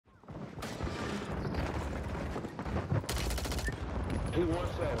He one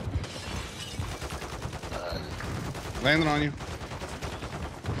shot. Landing on you.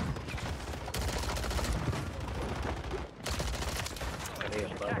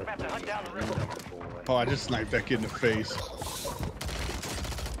 Oh, I just sniped that kid in the face.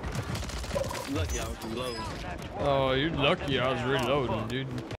 Lucky I was reloading. Oh, you're lucky I was reloading, dude.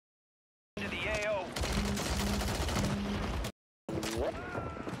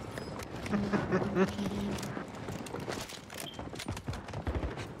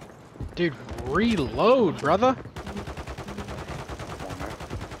 Dude, reload, brother.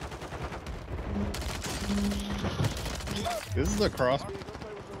 This is a cross.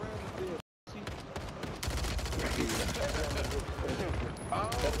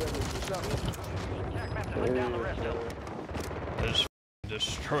 I just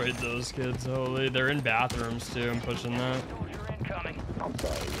destroyed those kids. Holy, they're in bathrooms too. I'm pushing that.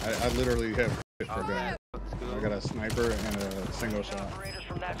 I literally have shit for that. I got a sniper and a single shot.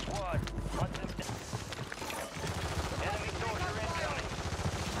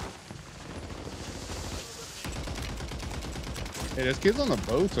 Hey, there's kids on the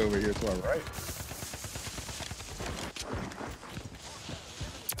boats over here to our right.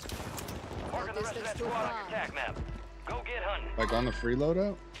 Like on the free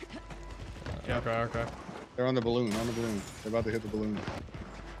loadout? Yeah. Okay. They're on the balloon, They're about to hit the balloon.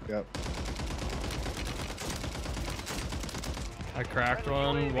 Yep. I cracked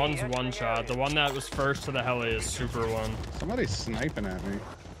one. One's one shot. The one that was first to the heli is super one. Somebody's sniping at me.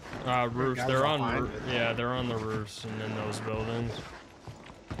 Roofs. They're on. Yeah, they're on the roofs and in those buildings.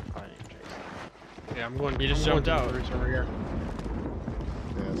 Yeah, I'm going. He just jumped out. Over here.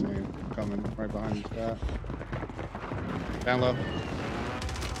 Yeah, it's me. Coming right behind you, Scott. Down low.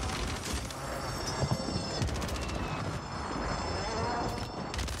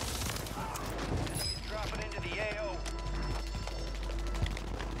 Dropping into the AO.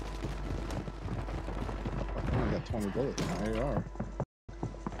 I only got 20 bullets in my AR.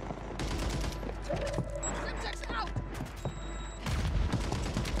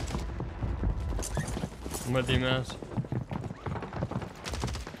 I'm with you, Mass.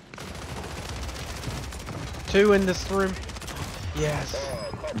 2 in this room. Yes.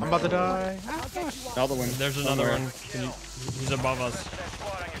 I'm about to die. Another one. There's another one. He's above us.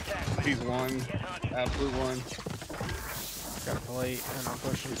 He's one. Absolute one. Got a plate and I'm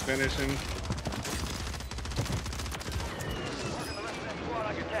pushing. He's finishing.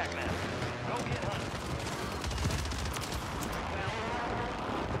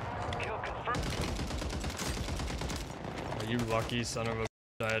 Oh, you lucky son of a bitch,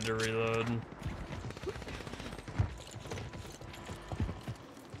 I had to reload.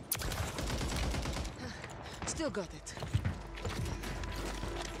 Still got it.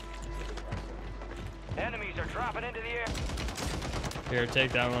 Enemies are dropping into the air. Here,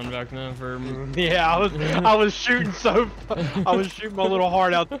 take that one back now for me. Yeah, I was shooting I was shooting my little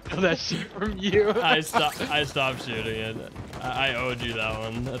heart out to that shit from you. I stopped shooting it. I owed you that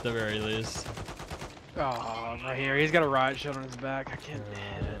one at the very least. Oh, right here. He's got a riot shield on his back. I can't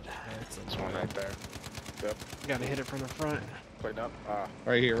hit it. There's one right there. Yep. Gotta hit it from the front. Wait up.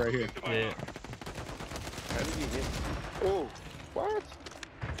 Right here, right here. Yeah. How did he hit? Oh, what?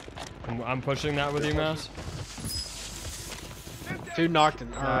 I'm pushing that with you, Mouse. 2 knocked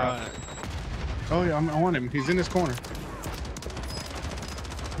him. Oh yeah, I want him. He's in this corner.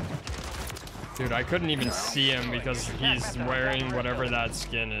 Dude, I couldn't even see him because he's wearing whatever that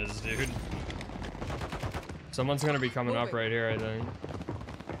skin is, dude. Someone's gonna be coming up right here, I think.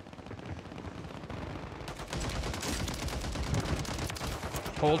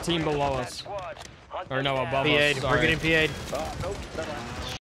 Whole team below us. Or no, above us. Sorry. We're getting PA'd. Nope.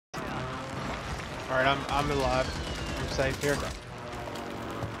 Alright, I'm alive. I'm safe here.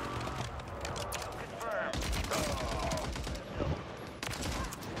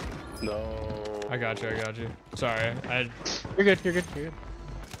 No. I got you. Sorry, You're good, you're good.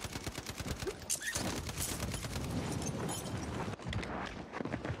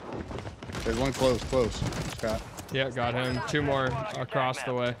 There's one close, Scott. Yeah, got him. 2 more across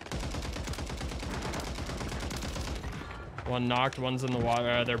the way. One knocked, one's in the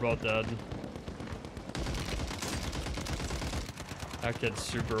water. They're both dead. That kid's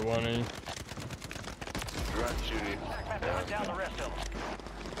super one-y.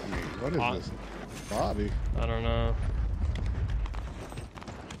 I mean, what is this? Bobby. I don't know.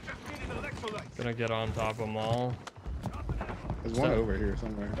 Gonna get on top of them all. There's one over here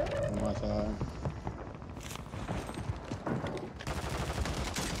somewhere on my side.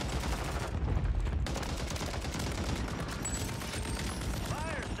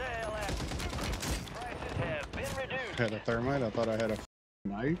 Fire sale at prices have been reduced. Had a thermite. I thought I had a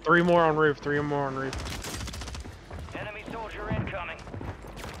knife. 3 more on roof. 3 more on roof. Enemy soldier incoming.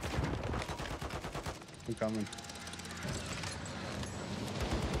 I'm coming.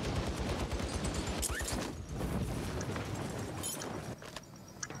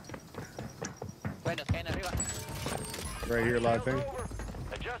 Bueno, caen arriba. Right here, live thing.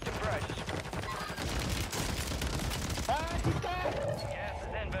 Adjusting prices. Gas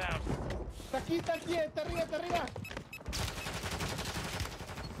is inbound. Está aquí, está arriba, está arriba.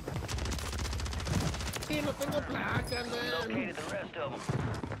 Sí, no tengo placa, man. Located the rest of them.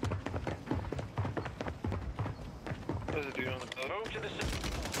 What does it do on the boat? Move to the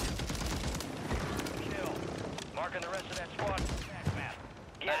kill. Marking the rest of that squad. Back map.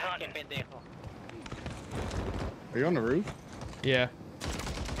 Get Ah, qué hunting. pendejo. Are you on the roof? Yeah.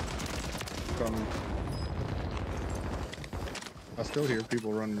 Coming. I still hear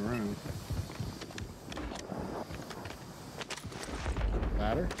people running around.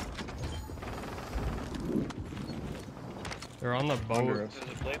 Ladder? They're on the boat. Under us.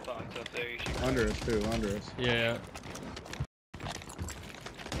 There's a plate box up there. You should. Under us too. Under us. Yeah.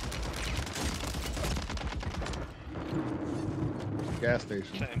 Gas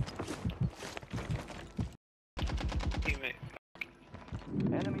station. Same. Teammate.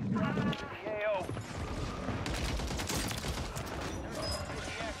 Enemy dropping into the AO.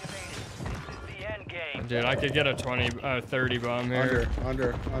 Deactivated. This is the end game. Dude, I could get a 30 bomb here.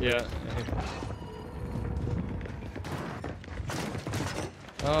 Under. Yeah.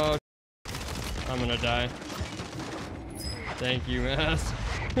 Oh, I'm gonna die. Thank you, Mass.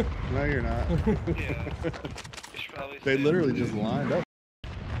 No, you're not. Yeah. You should probably They stay. literally just lined up.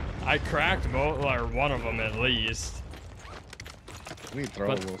 I cracked both, or one of them at least. I need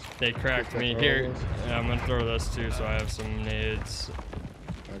But throwables. they cracked Get the me. Here, throwables. yeah, I'm gonna throw this too, so I have some nades.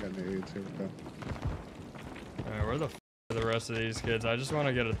 I got nades. Here we go. Alright, where the f are the rest of these kids? I just want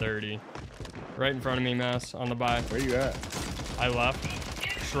to get a 30. Right in front of me, Mass, on the buy. Where you at? I left.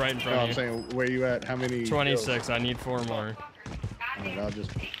 Just right in No, front I'm of you. saying, where you at? How many? 26. I need 4 more. Alright, I'll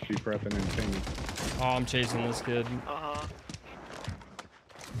just be prepping and pinging. Oh, I'm chasing this kid. Uh-huh.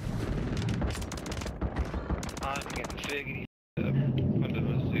 I'm getting figgy up under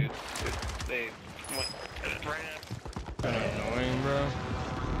those dudes. They went ran. Kinda annoying, bro.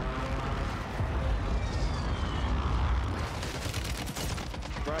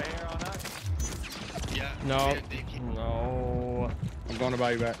 Right here on us. Yeah. No. yeah, Dickie. No. I'm going to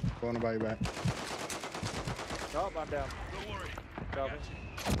buy you back. Going to buy you back. Nope, I'm down. Copy.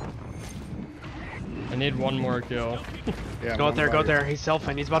 I need 1 more kill. Yeah. Go out there, go out there. He's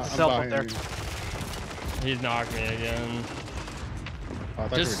selfing. He's about to self up there. He's knocked me again. Oh, I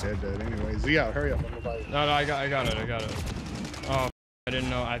thought Just- you were dead anyway. Z out, hurry up. I'm gonna buy you. No, I got it. Oh, I didn't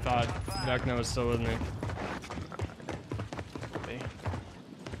know. I thought Vecna was still with me.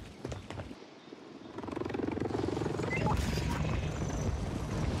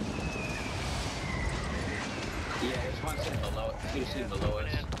 Yeah, there's one sitting below. 2 sitting below us.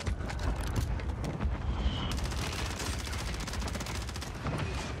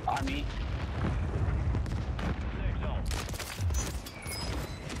 On me.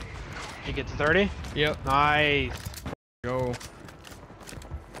 He gets 30. Yep. Nice. Go.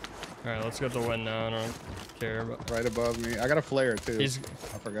 Alright, let's get the win now. I don't care. But Right above me. I got a flare too. he's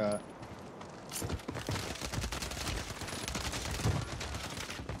I forgot.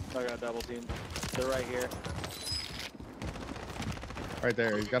 I got a double team. They're right here. Right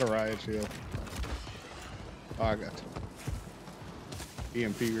there. He's got a riot shield. Oh, I got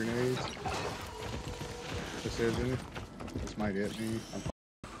EMP grenades. Precision. This might hit me. Oh,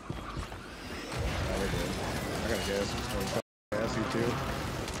 we're good. I got a gas. Oh, gassy too.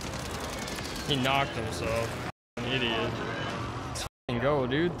 he knocked himself. An idiot. Let's f***ing go,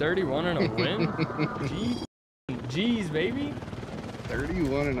 dude. 31 and a win. Jeez, baby.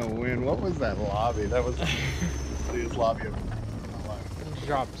 31 and a win. What was that lobby? That was the easiest lobby of my life.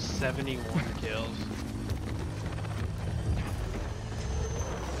 Dropped 71 kills.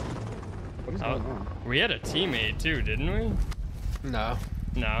 What is going on? We had a teammate too, didn't we? No.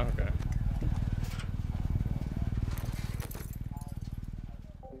 No, okay.